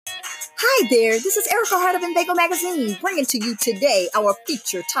Hi there, this is Erica Hart of Invego Magazine, bringing to you today our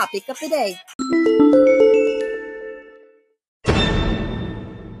feature topic of the day.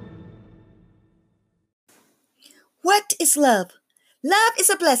 What is love? Love is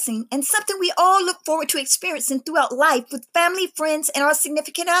a blessing and something we all look forward to experiencing throughout life with family, friends, and our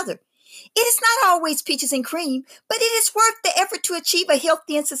significant other. It is not always peaches and cream, but it is worth the effort to achieve a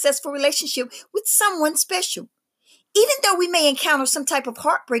healthy and successful relationship with someone special. Even though we may encounter some type of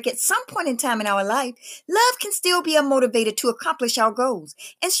heartbreak at some point in time in our life, love can still be a motivator to accomplish our goals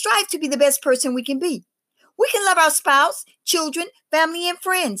and strive to be the best person we can be. We can love our spouse, children, family, and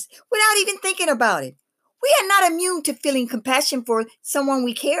friends without even thinking about it. We are not immune to feeling compassion for someone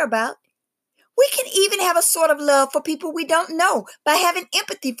we care about. We can even have a sort of love for people we don't know by having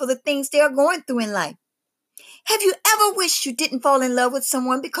empathy for the things they are going through in life. Have you ever wished you didn't fall in love with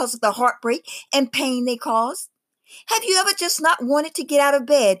someone because of the heartbreak and pain they caused? Have you ever just not wanted to get out of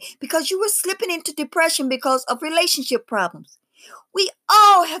bed because you were slipping into depression because of relationship problems? We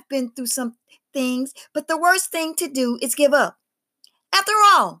all have been through some things, but the worst thing to do is give up. After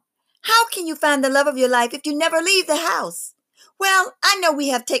all, how can you find the love of your life if you never leave the house? Well, I know we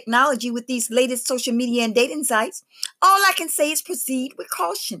have technology with these latest social media and dating sites. All I can say is proceed with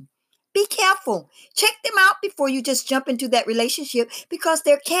caution. Be careful. Check them out before you just jump into that relationship because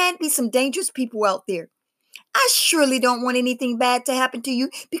there can be some dangerous people out there. I surely don't want anything bad to happen to you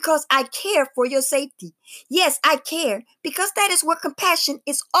because I care for your safety. Yes, I care because that is what compassion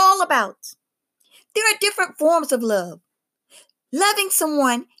is all about. There are different forms of love. Loving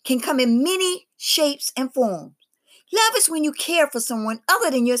someone can come in many shapes and forms. Love is when you care for someone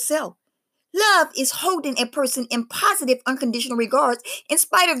other than yourself. Love is holding a person in positive, unconditional regards in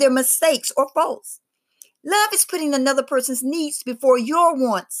spite of their mistakes or faults. Love is putting another person's needs before your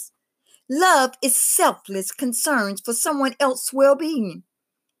wants. Love is selfless concerns for someone else's well-being.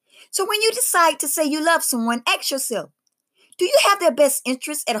 So when you decide to say you love someone, ask yourself, do you have their best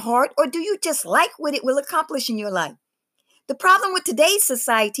interests at heart or do you just like what it will accomplish in your life? The problem with today's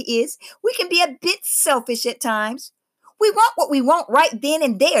society is we can be a bit selfish at times. We want what we want right then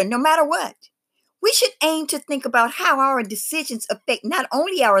and there, no matter what. We should aim to think about how our decisions affect not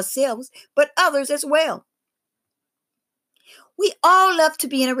only ourselves, but others as well. We all love to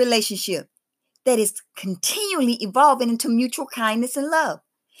be in a relationship that is continually evolving into mutual kindness and love.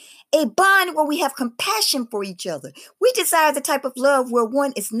 A bond where we have compassion for each other. We desire the type of love where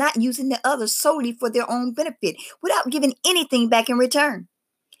one is not using the other solely for their own benefit without giving anything back in return.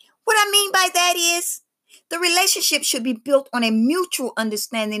 What I mean by that is the relationship should be built on a mutual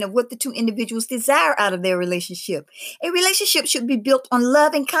understanding of what the two individuals desire out of their relationship. A relationship should be built on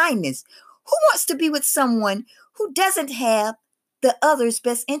love and kindness. Who wants to be with someone who doesn't have the other's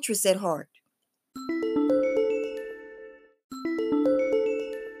best interests at heart?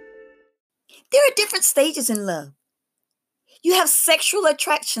 There are different stages in love. You have sexual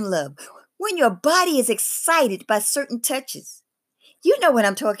attraction love, when your body is excited by certain touches. You know what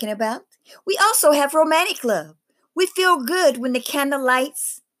I'm talking about. We also have romantic love. We feel good when the candle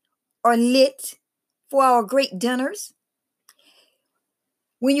lights are lit for our great dinners.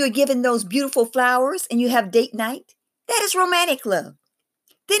 When you're given those beautiful flowers and you have date night, that is romantic love.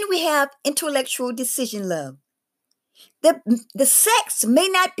 Then we have intellectual decision love. The sex may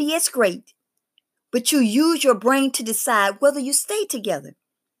not be as great, but you use your brain to decide whether you stay together.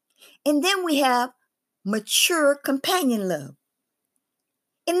 And then we have mature companion love.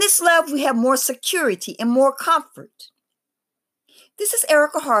 In this love, we have more security and more comfort. This is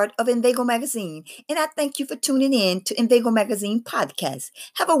Erica Hart of Invego Magazine, and I thank you for tuning in to Invego Magazine podcast.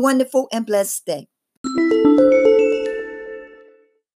 Have a wonderful and blessed day.